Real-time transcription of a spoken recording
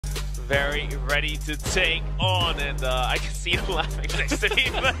very ready to take on, and I can see him laughing next to me.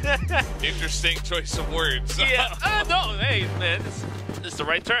 Interesting choice of words. Yeah, no, hey, man, this is the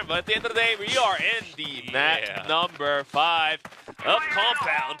right term, but at the end of the day, we are in the map number 5 of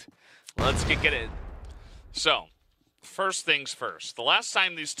Compound. Let's kick it in. So, first things first. The last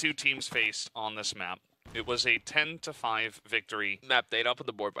time these two teams faced on this map, it was a 10-5 victory. Map data up on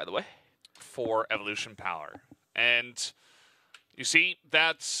the board, by the way. For Evolution Power. And you see,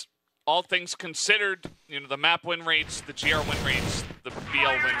 that's all things considered, you know, the map win rates, the GR win rates, the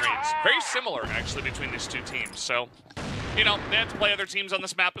BL win rates, very similar actually between these two teams. So, you know, they had to play other teams on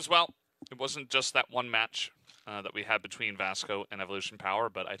this map as well. It wasn't just that one match that we had between Vasco and Evolution Power,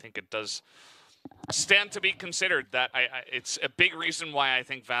 but I think it does stand to be considered that it's a big reason why I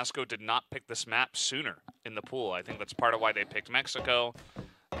think Vasco did not pick this map sooner in the pool. I think that's part of why they picked Mexico,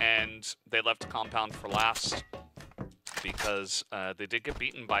 and they left Compound for last because they did get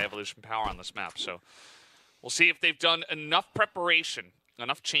beaten by Evolution Power on this map. So we'll see if they've done enough preparation,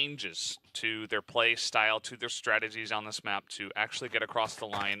 enough changes to their play style, to their strategies on this map to actually get across the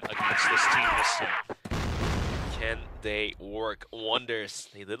line against this team this time. Can they work wonders?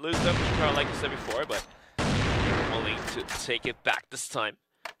 They did lose them, like I said before, but they're willing to take it back this time.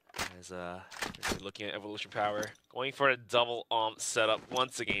 As looking at Evolution Power, going for a double setup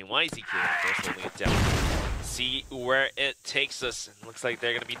once again. YZK first holding it down. See where it takes us. It looks like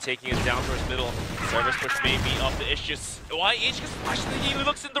they're going to be taking it down towards middle. Service push may be off the issues. YH gets pushed. He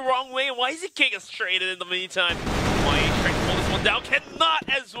looks in the wrong way. YZK gets traded in the meantime. YH trying to pull this one down. Cannot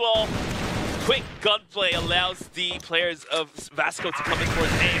as well. Quick gunplay allows the players of Vasco to come in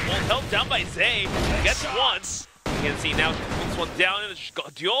towards A. Well, held down by Zay. Gets once. You can see now pulls one down and just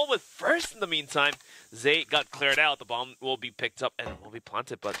got duel with first in the meantime. Zay got cleared out. The bomb will be picked up and will be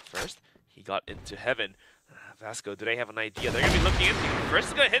planted, but first he got into heaven. Vasco, do they have an idea? They're going to be looking into first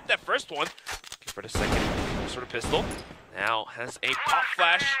is going to hit that first one. Looking for the second sort of pistol. Now has a pop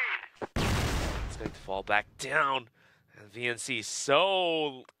flash. It's going to fall back down. And VNC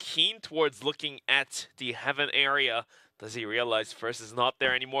so keen towards looking at the heaven area. Does he realize first is not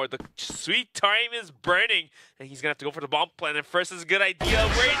there anymore? The sweet time is burning, and he's going to have to go for the bomb plant. And first is a good idea.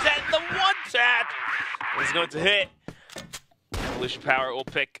 Where he's at, the one tap is going to hit. Evolution Power will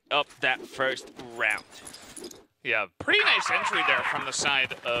pick up that first round. Yeah, pretty nice entry there from the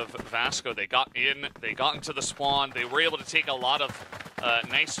side of Vasco. They got in, they got into the spawn. They were able to take a lot of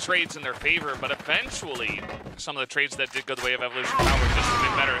nice trades in their favor, but eventually some of the trades that did go the way of Evolution Power just a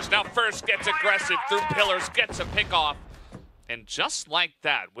bit better. As now first gets aggressive through pillars, gets a pick off, and just like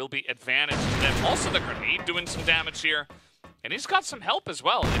that will be advantage to them. Also the grenade doing some damage here, and he's got some help as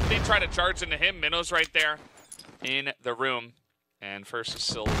well. If they try to charge into him, Minnow's right there in the room, and first is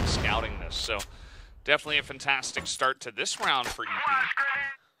still scouting this. So definitely a fantastic start to this round for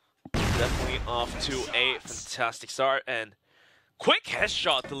EP. Definitely off to a fantastic start, and quick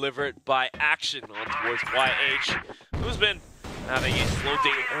headshot delivered by Action on towards YH, who's been having a slow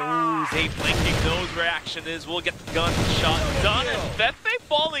day. Oh, Zay blinking, knows where Action is. We'll get the gun shot done, and Fefe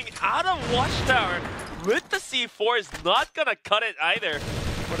falling out of Watchtower with the C4 is not gonna cut it either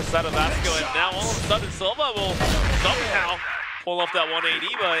for the side of Vasco, and now all of a sudden Silva will somehow pull off that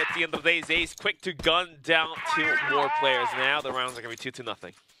 180, but at the end of the day, Zay's quick to gun down 2 more players. Now the rounds are going to be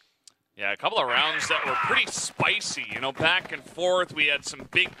 2-0. Yeah, a couple of rounds that were pretty spicy, you know, back and forth. We had some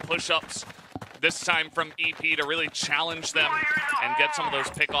big push-ups this time from EP to really challenge them and get some of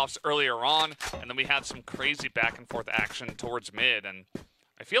those pickoffs earlier on. And then we had some crazy back and forth action towards mid. And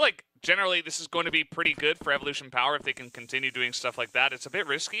I feel like generally this is going to be pretty good for Evolution Power if they can continue doing stuff like that. It's a bit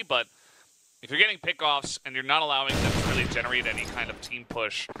risky, but if you're getting pickoffs and you're not allowing them to really generate any kind of team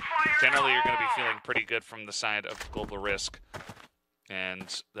push, generally you're going to be feeling pretty good from the side of Global Risk.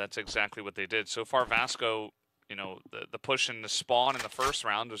 And that's exactly what they did. So far, Vasco, you know, the push in the spawn in the first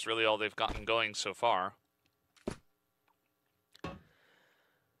round was really all they've gotten going so far.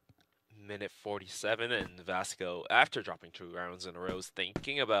 Minute 47, and Vasco, after dropping 2 rounds in a row, is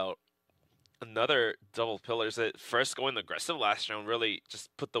thinking about another double pillars. At first going aggressive last round, really just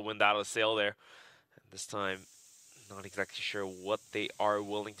put the wind out of the sail there. And this time, not exactly sure what they are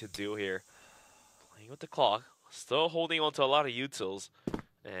willing to do here. Playing with the clock, still holding on to a lot of utils,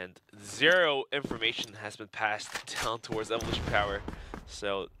 and 0 information has been passed down towards Evolution Power.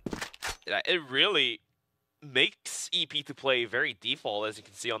 So it really makes EP to play very default, as you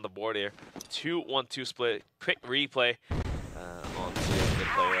can see on the board here. 2-1-2 split, quick replay onto the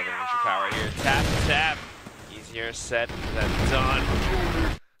player of Evolution Power here. Tap, tap, easier said than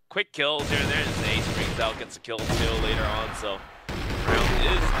done. Quick kills here and there, as Ace brings out, gets a kill too later on. So round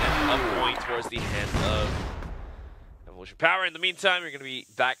is at a point towards the end of Evolution Power. In the meantime, you're going to be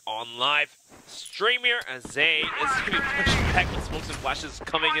back on live stream here as Zay is going to be pushing back with smokes and flashes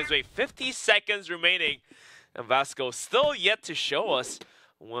coming his way. 50 seconds remaining. And Vasco still yet to show us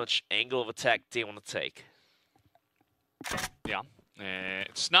which angle of attack they want to take. Yeah.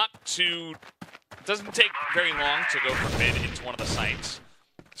 It's not too... It doesn't take very long to go from mid into one of the sites.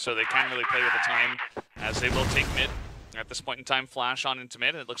 So they can really play with the time as they will take mid. At this point in time, flash on into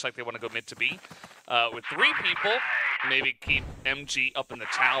mid. It looks like they want to go mid to B. With 3 people, maybe keep MG up in the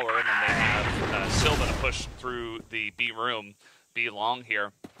tower, and then they have Silva to push through the B room, B long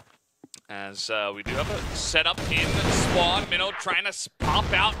here. As we do have a setup in spawn. Minnow trying to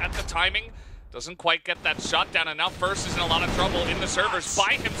pop out at the timing. Doesn't quite get that shot down, and now First is in a lot of trouble in the servers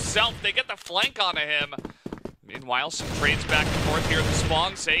by himself. They get the flank onto him. Meanwhile, some trades back and forth here at the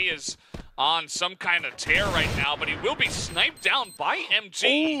spawn. Zay is on some kind of tear right now, but he will be sniped down by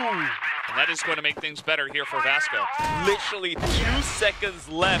MG. Ooh. And that is going to make things better here for Vasco. Literally 2 seconds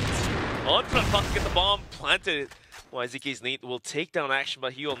left. On to the puck, get the bomb planted. YZK's Nate will take down action,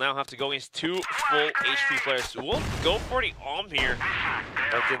 but he will now have to go against 2 full HP players. We'll go for the here.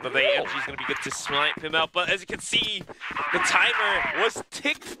 At the end of the day, MG is going to be good to snipe him out, but as you can see, the timer was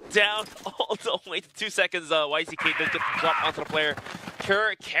ticked down all the way to 2 seconds. YZK did get the drop onto the player,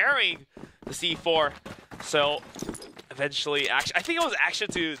 carrying the C4. So eventually, action. I think it was action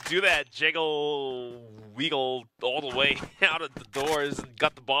to do that jiggle, wiggle all the way out of the doors and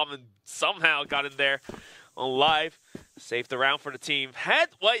got the bomb and somehow got in there on live. Saved the round for the team. Had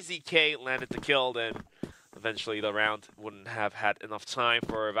YZK landed the kill, then eventually the round wouldn't have had enough time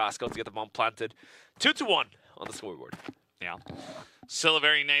for Vasco to get the bomb planted. 2-1 on the scoreboard. Yeah. Still a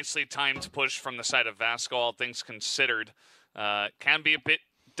very nicely timed push from the side of Vasco, all things considered. Can be a bit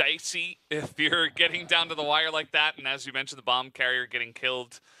dicey if you're getting down to the wire like that, and as you mentioned, the bomb carrier getting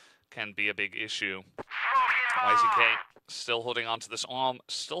killed can be a big issue. YZK still holding on to this arm,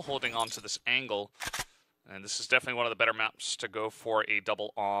 still holding on to this angle, and this is definitely one of the better maps to go for a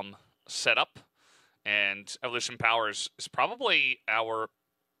double arm setup. And Evolution Powers is probably our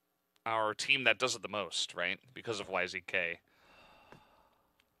team that does it the most, right? Because of YZK.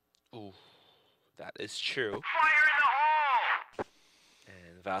 Ooh, that is true.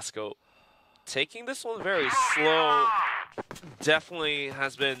 And Vasco taking this one very slow. Definitely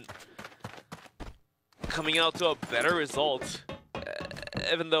has been coming out to a better result.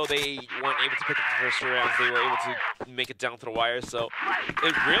 Even though they weren't able to pick up the first 2 rounds, they were able to make it down to the wire. So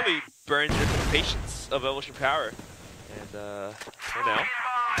it really burns into the patience of Evolution Power. And for now,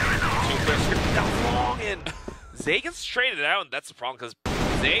 2 players down long, and Zay gets traded out, and that's the problem because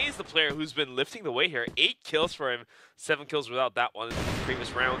Zay is the player who's been lifting the weight here. 8 kills for him, 7 kills without that one in the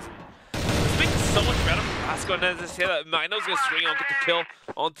previous rounds. It's making so much better for Vasco, and as I say that, Mino's gonna swing on, get the kill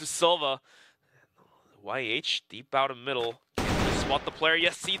onto Silva. YH deep out in middle. Spot the player.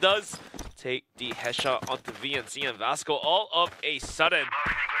 Yes, he does. Take the headshot onto VNC, and Vasco all of a sudden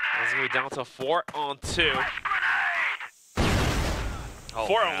is going to be down to 4-on-2.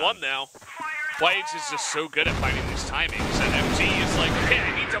 4-on-1 now. YH is just so good at finding these timings, and MG is like, okay,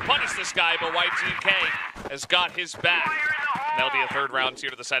 I need to punish this guy, but YGK has got his back. And that'll be a 3rd round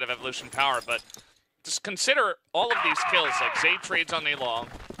here to the side of Evolution Power, but just consider all of these kills, like Zay trades on A long,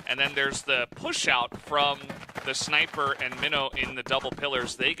 and then there's the push out from the sniper and Minnow in the double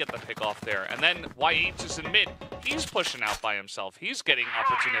pillars. They get the pick off there. And then YH is in mid. He's pushing out by himself. He's getting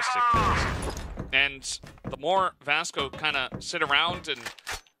opportunistic kills. And the more Vasco kind of sit around and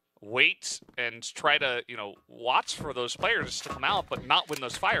wait and try to, you know, watch for those players to come out, but not win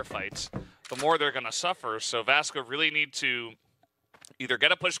those firefights, the more they're going to suffer. So Vasco really need to either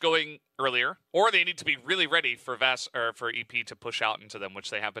get a push going earlier, or they need to be really ready for for EP to push out into them, which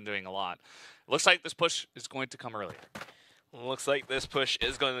they have been doing a lot. It looks like this push is going to come earlier. Looks like this push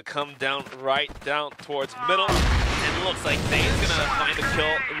is going to come down right down towards middle. And it looks like Zay is going to find a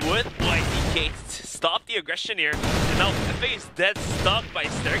kill with YZK to stop the aggression here. And now Pepe is dead, stuck by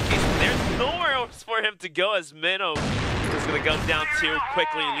staircase. There's nowhere else for him to go as Minnow is going to go down too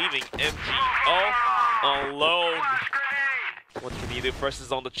quickly, leaving MG all alone. What can he do? First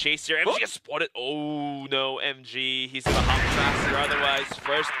is on the chase here. MG gets spotted. Oh no, MG. He's gonna hop faster. Otherwise,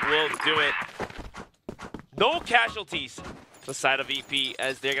 First will do it. No casualties to the side of EP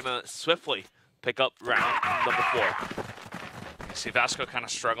as they're gonna swiftly pick up round number 4. You see Vasco kind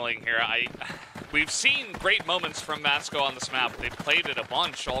of struggling here. We've seen great moments from Vasco on this map. They've played it a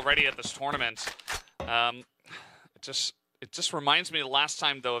bunch already at this tournament. It just reminds me of the last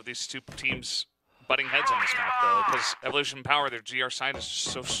time though of these 2 teams butting heads on this map, though, because Evolution Power, their GR side is just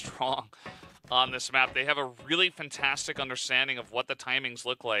so strong on this map. They have a really fantastic understanding of what the timings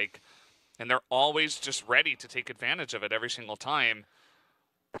look like and they're always just ready to take advantage of it every single time.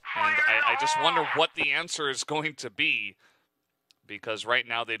 And I just wonder what the answer is going to be, because right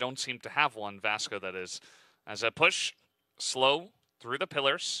now they don't seem to have one, Vasco that is. As a push, slow through the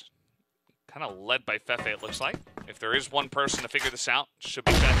pillars, kind of led by Fefe, it looks like. If there is one person to figure this out, it should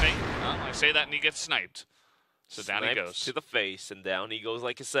be Fefe. I say that and he gets sniped. So down he goes. To the face, and down he goes,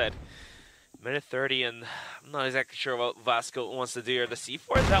 like I said. Minute 30, and I'm not exactly sure what Vasco wants to do here. The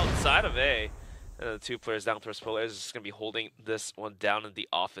C4 is outside of A. And the 2 players down towards pillars is going to be holding this one down in the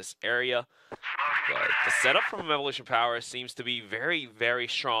office area. But the setup from Evolution Power seems to be very, very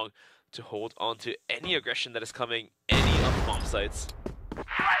strong to hold on to any aggression that is coming any of the bomb sites.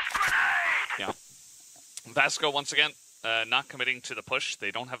 Yeah. Vasco, once again, not committing to the push.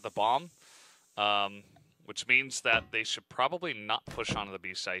 They don't have the bomb, which means that they should probably not push onto the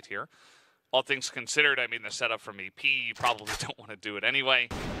B site here. All things considered, I mean, the setup from EP, you probably don't want to do it anyway.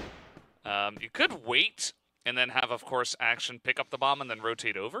 You could wait and then have, of course, Action pick up the bomb and then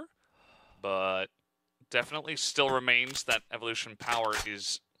rotate over. But definitely still remains that Evolution Power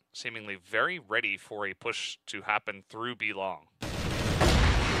is seemingly very ready for a push to happen through B long.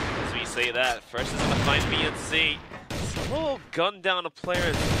 As we say that, first is going to find B and C. Slow gun down a player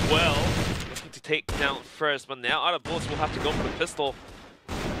as well. Looking to take down first, but now out of bullets will have to go for the pistol.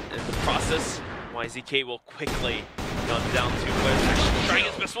 In the process, YZK will quickly gun down 2 players. Actually trying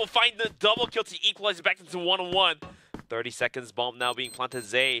his best, will find the double kill to equalize it back into 1-on-1. 30 seconds, bomb now being planted.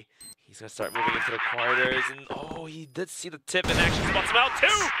 Zay, he's going to start moving into the corridors, and oh, he did see the tip, and Action spots him out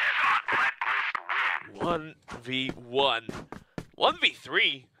too! 1v1.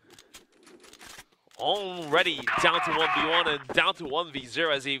 1v3. Already down to 1v1 and down to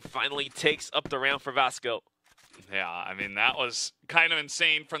 1v0 as he finally takes up the round for Vasco. Yeah, I mean, that was kind of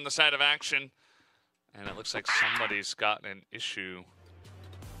insane from the side of Action. And it looks like somebody's got an issue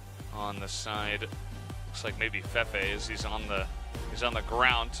on the side. Looks like maybe Fefe is. He's on the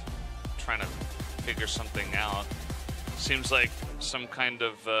ground trying to figure something out. Seems like some kind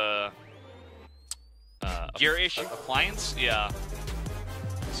of gear issue? Appliance? Yeah.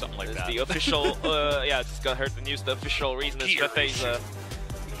 Something like that. The official, yeah, just got heard the news. The official reason is Fefe's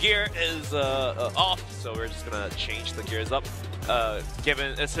gear is off, so we're just gonna change the gears up.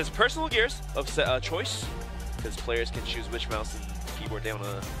 Given it's his personal gears of choice, because players can choose which mouse and keyboard they want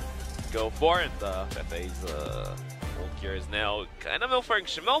to go for, and Fefe's old gear is now kind of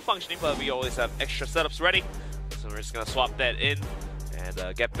malfunctioning, but we always have extra setups ready, so we're just gonna swap that in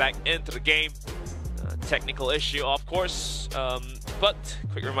and get back into the game. Technical issue, of course, but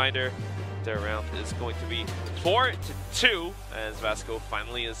quick reminder, the round is going to be 4-2 as Vasco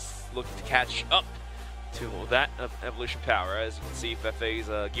finally is looking to catch up to that of Evolution Power. As you can see,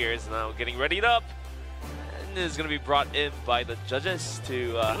 Fefe's gear is now getting readied up and is going to be brought in by the judges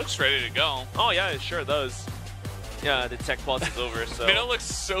to... it looks ready to go. Oh yeah, it sure does. Yeah, the tech pause is over, so... Minnow looks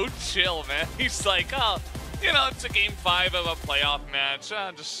so chill, man. He's like, oh, you know, it's a game 5 of a playoff match.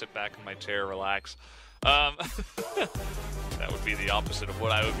 Just sit back in my chair, relax. That would be the opposite of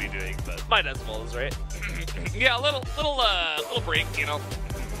what I would be doing, but might as well, right? Yeah, a little break, you know.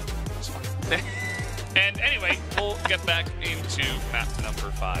 It's fine. And anyway, we'll get back into map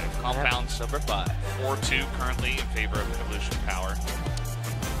number 5. Compounds number 5. 4-2 currently in favor of Evolution Power.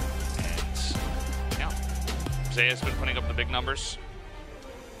 And yeah, Zaya's been putting up the big numbers.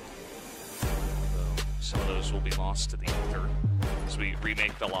 Some of those will be lost to the ether as we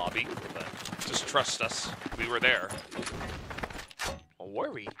remake the lobby, but just trust us, we were there.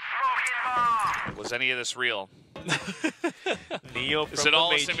 Were we? Was any of this real? Neo from Is it all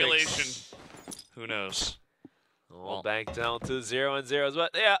the a Matrix. simulation? Who knows? All back down to 0-0,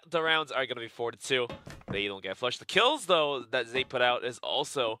 but yeah, the rounds are going to be 4-2. They don't get flushed. The kills, though, that Zay put out is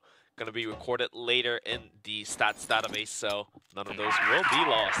also going to be recorded later in the stats database, so none of those will be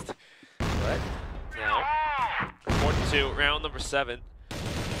lost. But now, 4-2, round number 7.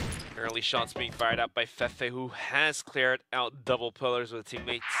 Early shots being fired out by Fefe, who has cleared out double pillars with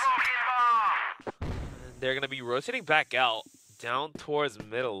teammates. And they're going to be rotating back out, down towards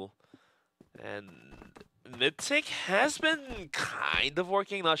middle. And mid-take has been kind of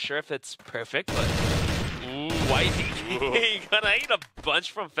working. Not sure if it's perfect, but... Ooh, YZK gonna eat a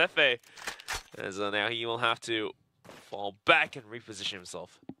bunch from Fefe. And so now he will have to fall back and reposition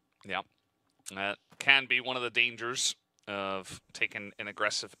himself. Yeah, that can be one of the dangers of taking an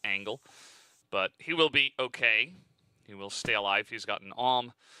aggressive angle, but he will be okay. He will stay alive. He's got an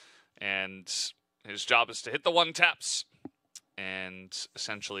arm, and his job is to hit the one taps, and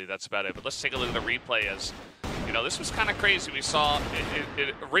essentially that's about it. But let's take a look at the replay. As you know, this was kind of crazy. We saw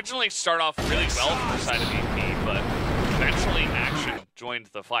it originally start off really well from the side of EP, but eventually Action joined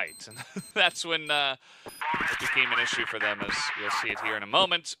the fight. And that's when it became an issue for them, as you'll see it here in a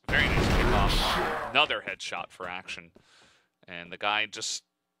moment. Very nice kickoff. Another headshot for Action. And the guy just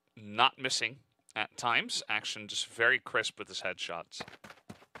not missing at times. Action just very crisp with his headshots.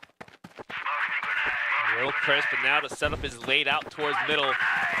 Real crisp, but now the setup is laid out towards middle.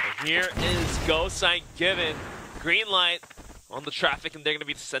 And here is go sign given. Green light on the traffic, and they're going to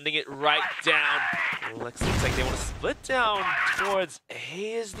be sending it right down. Looks like they want to split down towards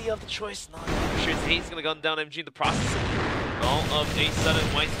A is the other choice. Not sure A is going to gun down MG in the process. All of a sudden,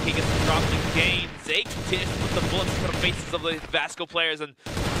 YCK gets the drop in game. Zay continues to put the bullets into the faces of the Vasco players, and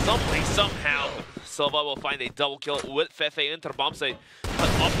some way, somehow, Silva will find a double kill with Fefe into the bomb site. But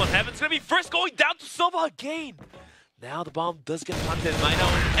off on Heaven's going to be first going down to Silva again. Now the bomb does get planted. Mino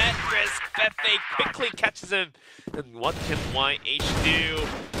at risk. Fefe quickly catches him. And what can YH do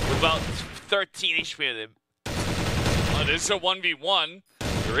with about 13 HP on him? Well, it is a 1v1.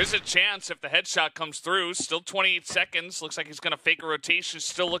 There is a chance if the headshot comes through. Still 28 seconds. Looks like he's going to fake a rotation.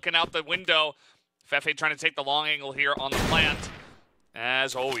 Still looking out the window. Fefe trying to take the long angle here on the plant.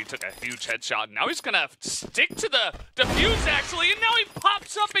 He took a huge headshot. Now he's going to stick to the defuse, actually. And now he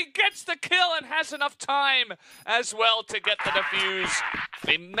pops up and gets the kill and has enough time as well to get the defuse.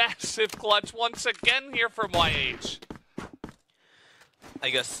 A massive clutch once again here from YH. I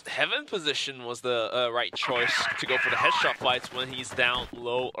guess Heaven position was the right choice to go for the headshot fights when he's down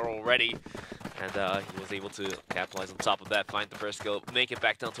low already. And he was able to capitalize on top of that, find the first kill, make it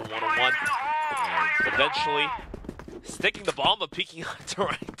back down to 1-on-1. And eventually sticking the bomb, but peeking at the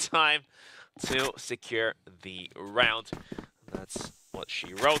right time to secure the round. That's what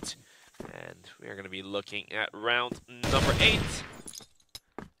she wrote. And we're going to be looking at round number 8.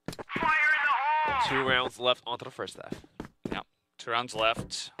 2 rounds left onto the first half. Yeah, 2 rounds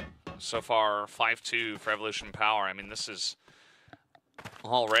left. So far, 5-2 for Evolution Power. I mean, this is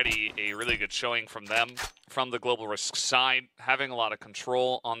already a really good showing from them. From the Global Risk side, having a lot of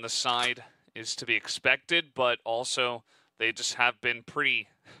control on the side is to be expected, but also they just have been pretty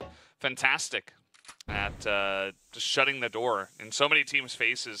fantastic at just shutting the door in so many teams'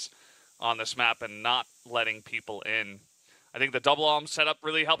 faces on this map and not letting people in. I think the double arm setup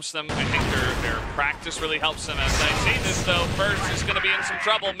really helps them. I think their practice really helps them. As I say this, though, First is going to be in some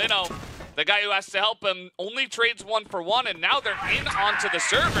trouble. Minnow, the guy who has to help him, only trades 1-for-1, and now they're in onto the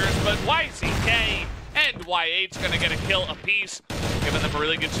servers, but YCK and YH going to get a kill apiece, giving them a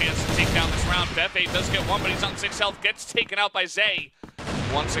really good chance to take down this round. Fefe does get 1, but he's on 6 health, gets taken out by Zay.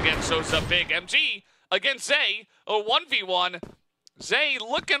 Once again, shows up big. MG against Zay, a 1v1. Zay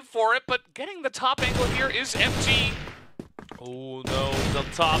looking for it, but getting the top angle here is MG. Oh no, he's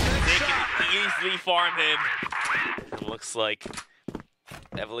up top. They can easily farm him. It looks like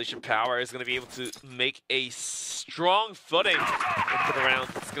Evolution Power is going to be able to make a strong footing into the round.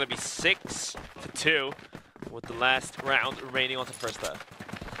 It's going to be 6-2 with the last round remaining on the first half.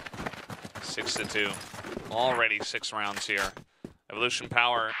 6-2. Already 6 rounds here. Evolution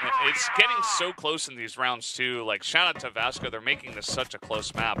Power, it's getting so close in these rounds too. Like, shout out to Vasco, they're making this such a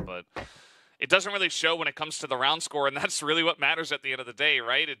close map, but it doesn't really show when it comes to the round score, and that's really what matters at the end of the day,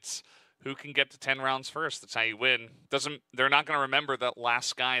 right? It's who can get to 10 rounds first. That's how you win. They're not going to remember that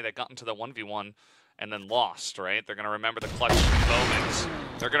last guy that got into the 1v1 and then lost, right? They're going to remember the clutch moments.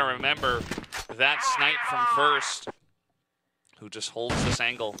 They're going to remember that snipe from First, who just holds this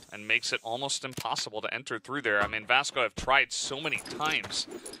angle and makes it almost impossible to enter through there. I mean, Vasco have tried so many times,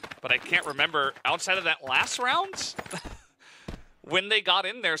 but I can't remember outside of that last round when they got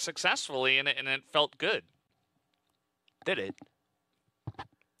in there successfully and it felt good. Did it?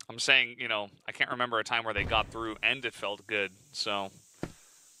 I'm saying, you know, I can't remember a time where they got through and it felt good. So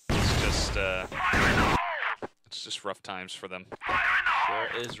it's just rough times for them. Sure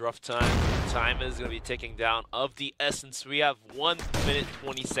is rough time. Time is going to be ticking down of the essence. We have 1 minute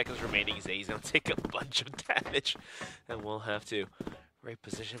 20 seconds remaining. Zay's going to take a bunch of damage and will have to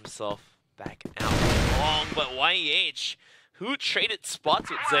reposition himself back out long. But YH, who traded spots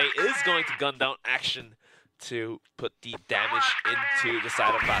with Zay, is going to gun down Action to put the damage into the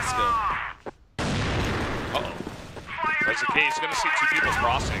side of Vasco. Uh-oh. That's the case. Going to see 2 people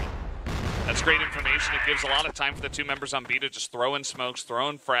crossing. That's great information. It gives a lot of time for the 2 members on B to just throw in smokes, throw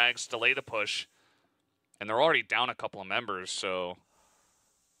in frags, delay the push. And they're already down a couple of members, so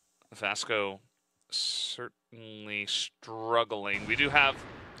Vasco certainly struggling. We do have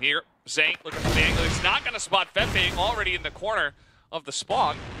here Zay looking for the angle. He's not going to spot Fefe already in the corner of the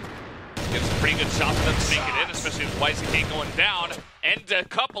spawn. Gets a pretty good shot for them to make it in, especially with YCK going down, and a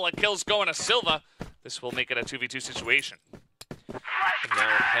couple of kills going to Silva. This will make it a 2v2 situation. And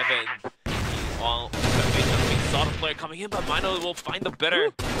now Heaven, all Fefe saw the player coming in, but Mino will find the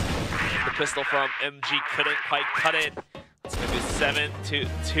better. The pistol from MG couldn't quite cut it. It's going to be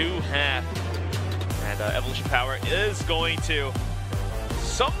 7-2 half. And Evolution Power is going to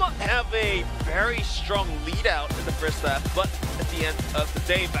somewhat have a very strong lead out in the first half, but at the end of the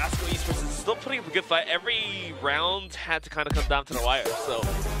day, Vasco Esports is still putting up a good fight. Every round had to kind of come down to the wire, so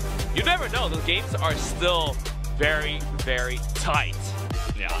you never know. The games are still very, very tight.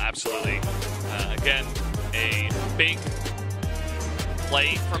 Yeah, absolutely. Again, a big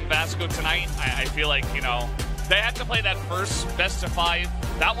play from Vasco tonight. I feel like, you know, they had to play that first best of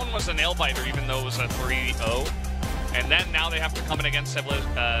 5. That one was a nail-biter, even though it was a 3-0. And then now they have to come in against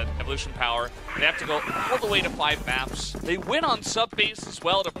Evolution Power. They have to go all the way to 5 maps. They win on sub-base as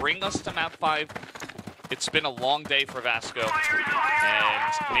well to bring us to map 5. It's been a long day for Vasco.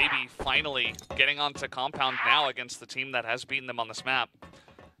 And maybe finally getting onto Compound now against the team that has beaten them on this map.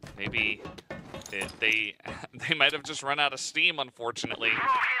 Maybe they might have just run out of steam, unfortunately.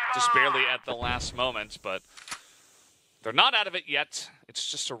 Just barely at the last moment, but they're not out of it yet. It's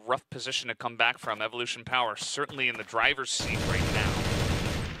just a rough position to come back from. Evolution Power certainly in the driver's seat right now.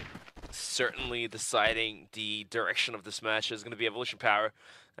 Certainly deciding the direction of this match is going to be Evolution Power,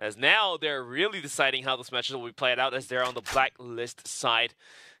 as now they're really deciding how this match will be played out, as they're on the blacklist side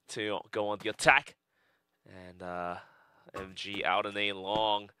to go on the attack. And MG out in a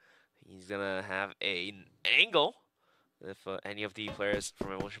long. He's going to have an angle if any of the players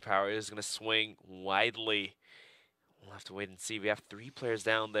from Evolution Power is going to swing widely. We'll have to wait and see. We have 3 players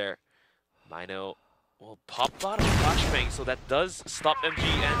down there. Mino will pop out of flashbang, so that does stop MG.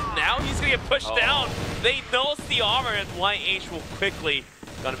 And now he's going to get pushed down. They know it's the armor, and YH will quickly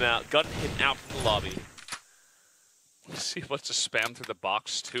gun him out from the lobby. Let's see what's a spam through the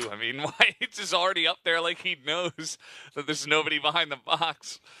box, too. I mean, YH is already up there like he knows that there's nobody behind the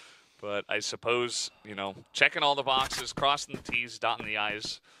box. But I suppose, you know, checking all the boxes, crossing the T's, dotting the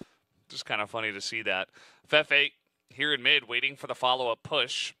I's. Just kind of funny to see that. FF8 here in mid, waiting for the follow-up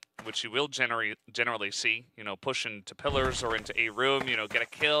push, which you will generally see. You know, push into pillars or into a room, you know, get a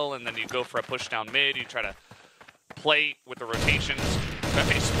kill, and then you go for a push down mid. You try to play with the rotations.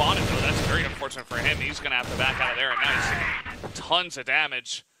 FF8 spotted, though. That's very unfortunate for him. He's going to have to back out of there, and now he's taking tons of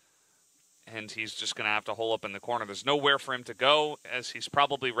damage. And he's just going to have to hole up in the corner. There's nowhere for him to go, as he's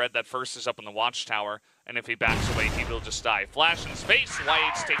probably read that first is up in the watchtower. And if he backs away, he will just die. Flash in his face.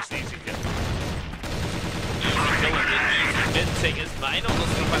 YH takes the easy kill. Mid-take is Mino.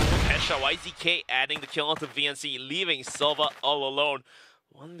 Let's go back to headshot. YZK adding the kill onto VNC, leaving Silva all alone.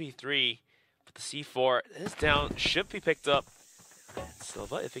 1v3, but the C4 is down. Should be picked up. And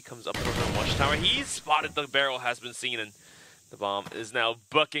Silva, if he comes up over the watchtower, he's spotted. The barrel has been seen, and the bomb is now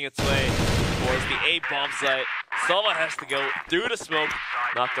booking its way towards the A bomb site. Silva has to go through the smoke.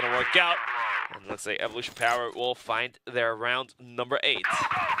 Not going to work out. And let's say Evolution Power will find their round number 8.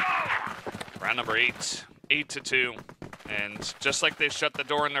 Round number 8, 8-2. And just like they shut the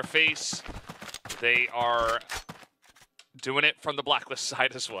door in their face, they are doing it from the blacklist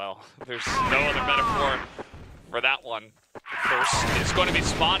side as well. There's no other metaphor for that one. First is going to be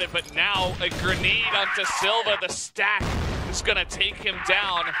spotted, but now a grenade onto Silva. The stack is going to take him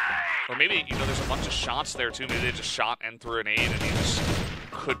down. Or maybe, you know, there's a bunch of shots there too. Maybe they just shot and threw a nade, and he just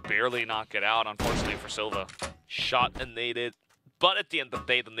could barely knock it out, unfortunately for Silva. Shot and naded, but at the end of the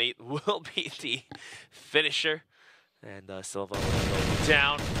day, the nade will be the finisher. And Silva will go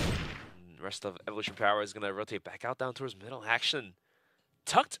down. And the rest of Evolution Power is going to rotate back out down towards middle. Action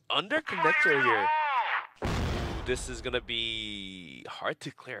tucked under connector here. This is going to be hard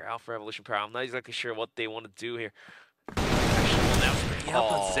to clear out for Evolution Power. I'm not exactly sure what they want to do here.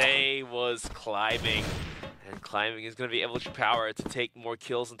 Zay was climbing. And climbing is going to be Evolution Power to take more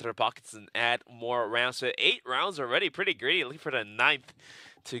kills into their pockets and add more rounds. So 8 rounds already, pretty greedy. Looking for the 9th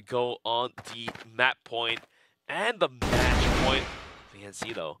to go on the map point and the match point.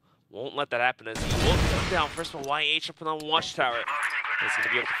 VNC, though, won't let that happen, as he will come down. First of all, YH up on watchtower. He's going to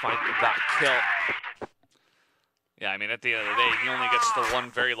be able to find that kill. Yeah, I mean, at the end of the day, he only gets the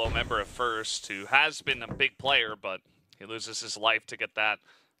one very low member of First, who has been a big player, but he loses his life to get that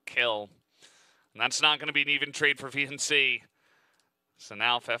kill. And that's not going to be an even trade for VNC. So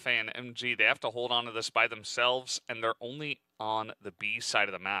now FFA and MG, they have to hold on to this by themselves, and they're only on the B side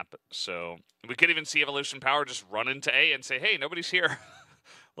of the map. So we could even see Evolution Power just run into A and say, hey, nobody's here.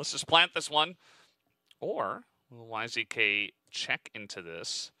 Let's just plant this one. Or will YZK check into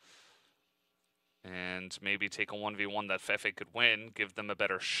this and maybe take a 1v1 that Fefe could win, give them a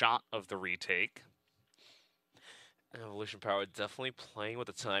better shot of the retake. Evolution Power definitely playing with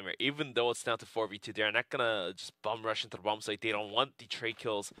the timer, even though it's down to 4v2. They're not gonna just bum rush into the bomb site. They don't want the trade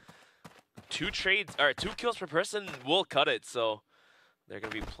kills. two kills per person will cut it. So they're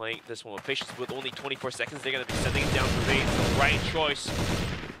going to be playing this one with patience. With only 24 seconds, they're going to be sending it down to the right choice.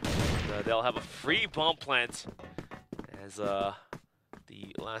 They'll have a free bomb plant as the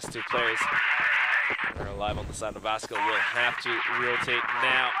last two players that are alive on the side of Vasco will have to rotate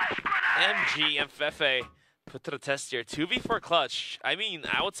now. MG and Fefe put to the test here. 2v4 clutch. I mean,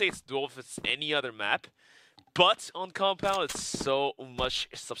 I would say it's dual if it's any other map, but on Compound, it's so much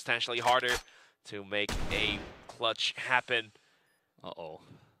substantially harder to make a clutch happen. Uh-oh.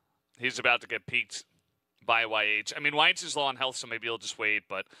 He's about to get peeked by YH. I mean, YH is low on health, so maybe he'll just wait,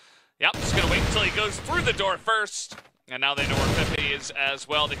 but yep, just going to wait until he goes through the door first. And now they know where Pepe is as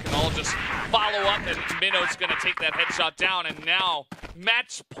well. They can all just follow up, and Minnow's going to take that headshot down. And now,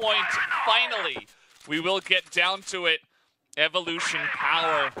 match point, finally. We will get down to it. Evolution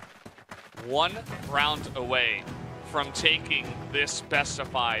Power, 1 round away from taking this best of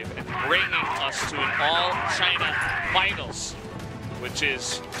 5 and bringing us to an all-China finals, which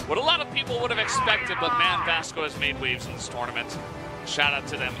is what a lot of people would have expected. But man, Vasco has made waves in this tournament. Shout out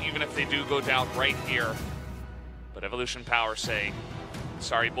to them, even if they do go down right here. But Evolution Power say,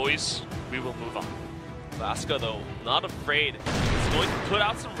 sorry boys, we will move on. Vasco, though, not afraid. He's going to put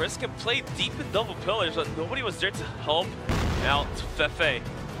out some risk and play deep in double pillars, but nobody was there to help out Fefe.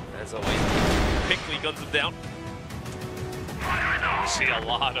 As always, quickly guns him down. You see a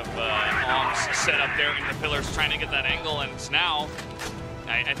lot of arms set up there in the pillars trying to get that angle, and it's now,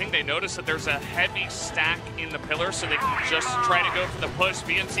 I think they noticed that there's a heavy stack in the pillar, so they can just try to go for the push.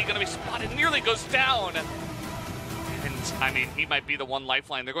 VNC going to be spotted, nearly goes down. And, I mean, he might be the one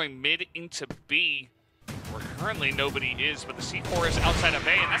lifeline. They're going mid into B, where currently nobody is, but the C4 is outside of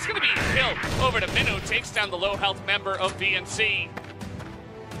A, and that's going to be a kill over to Minnow. Takes down the low-health member of VNC.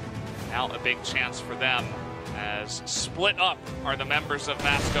 Now a big chance for them, as split up are the members of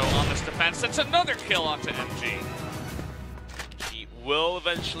Vasco on this defense. That's another kill onto MG. He will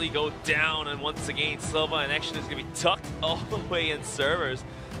eventually go down, and once again, Silva in action is going to be tucked all the way in servers,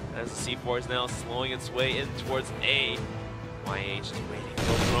 as the C4 is now slowing its way in towards A. YH is waiting.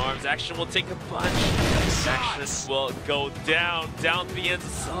 Open arms. Action will take a punch. Action will go down. Down to the ends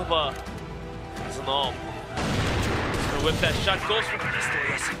of Silva. As an all. So with that shot, goes for the pistol.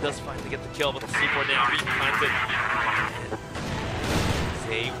 Yes, he does finally get the kill, but the C4 now replanted.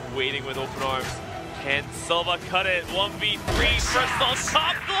 Zay waiting with open arms. Can Silva cut it? 1v3. First on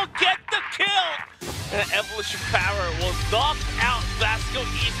top will get the kill. And Evolution Power will knock out Vasco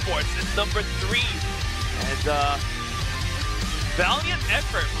Esports at number 3. And valiant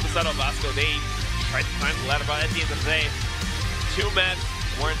effort from the side of Vasco. They tried to climb the ladder, but at the end of the day, 2 maps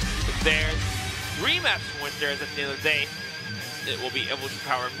weren't theirs. 3 maps weren't theirs at the end of the day. It will be Evolution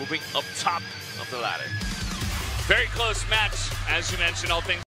Power moving up top of the ladder. Very close match, as you mentioned, all things